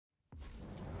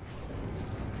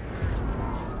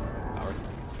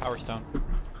Power Stone.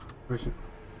 Where's it?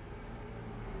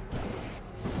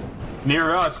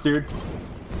 Near us, dude.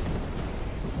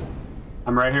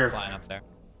 I'm right here. Flying up there.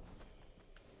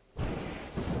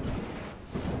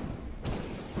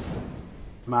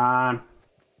 Come on.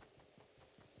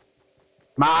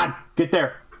 Come on! Get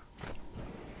there!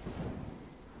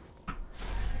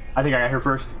 I think I got here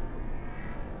first.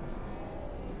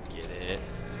 Get it.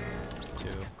 2,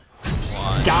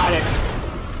 1. Got it!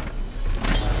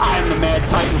 I am the Mad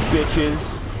Titan,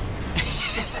 bitches!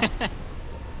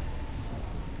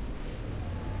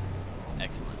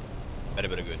 Excellent. Very,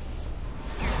 very good.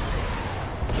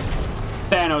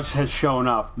 Thanos has shown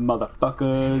up,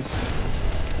 motherfuckers.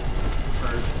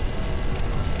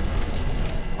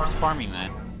 Where's farming,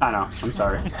 man? I know, I'm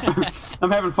sorry. I'm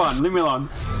having fun, leave me alone.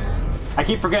 I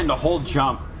keep forgetting to hold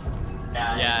jump.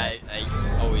 Yeah, I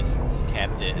always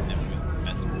tapped it and then it was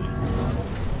messing with me.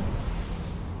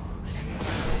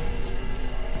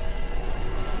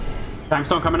 Time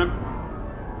stone coming in.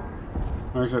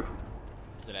 Where is it?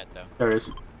 Where's it at, though? There it is.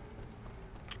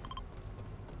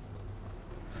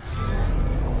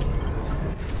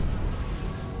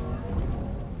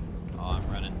 Oh, I'm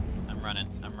running. I'm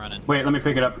running. Wait, let me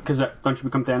pick it up, because don't you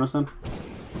become Thanos then?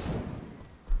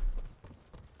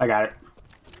 I got it.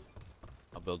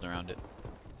 I'll build around it.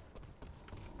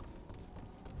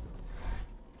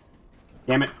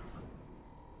 Damn it.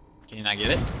 Can you not get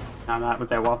it? No, not with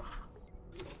that wall.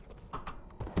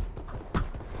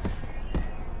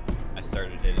 I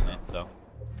started hitting it, so.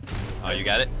 Oh, you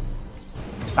got it?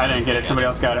 I didn't get it, somebody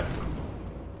else got it.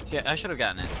 See, I should have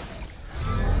gotten it.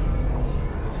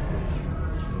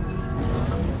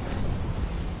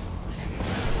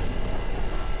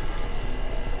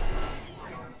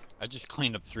 I just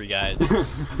cleaned up 3 guys.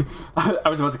 I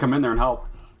was about to come in there and help.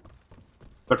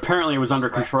 But apparently it was under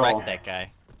control. Wreck that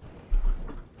guy.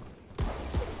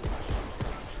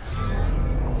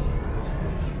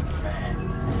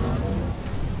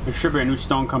 There should be a new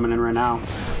stone coming in right now.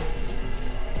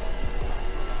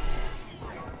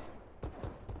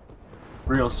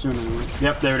 Real soon anyway.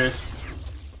 Yep, there it is.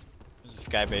 There's a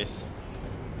sky base.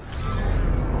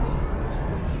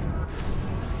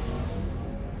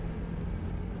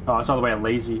 Oh, it's all the way at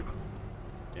Lazy.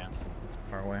 Yeah, it's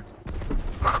far away.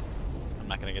 I'm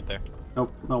not gonna get there.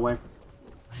 Nope, no way.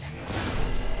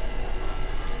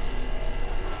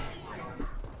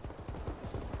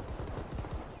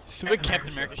 Stupid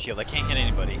Captain America shield, I can't hit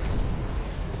anybody.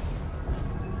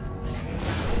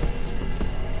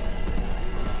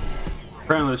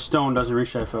 Apparently the stone doesn't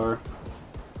reach that far.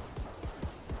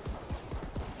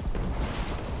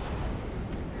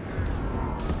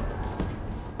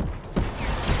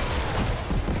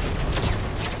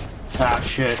 Ah,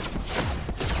 shit.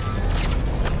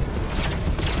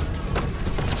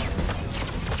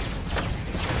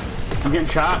 I'm getting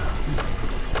shot.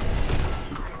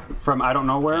 From I don't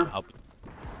know where. Help.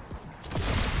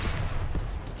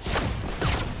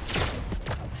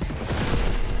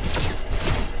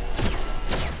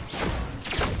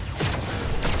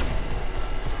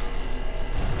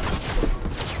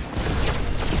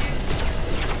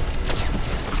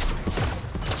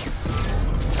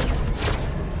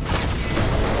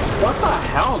 What the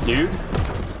hell, dude?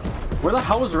 Where the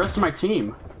hell was the rest of my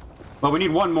team? Well, we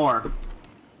need one more.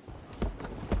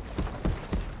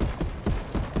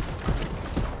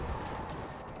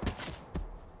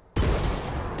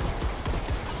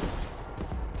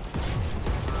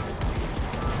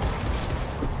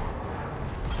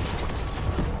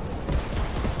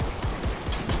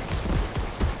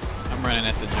 I'm running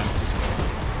at the gym.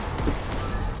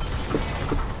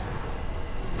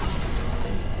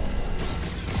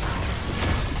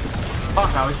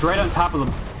 Fuck, I was right on top of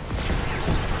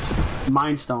the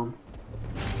Mind Stone.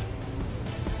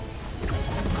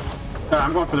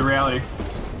 I'm going for the reality.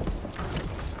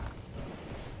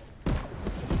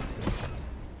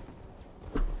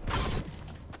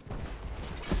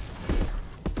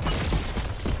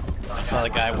 I saw the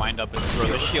guy wind up and throw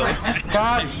the shield.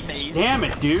 God damn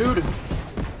it, dude! It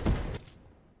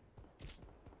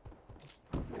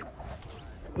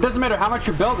doesn't matter how much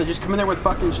you build, they just come in there with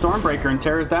fucking Stormbreaker and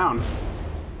tear it down.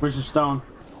 Where's the stone?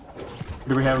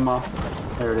 Do we have them all?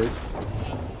 There it is.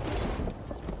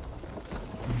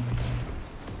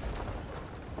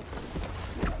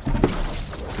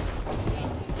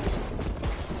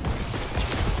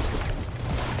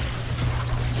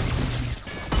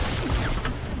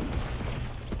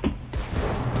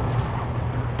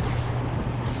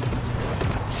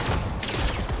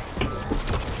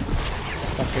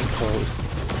 Fucking close.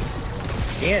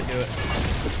 Can't do it.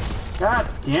 God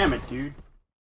damn it, dude.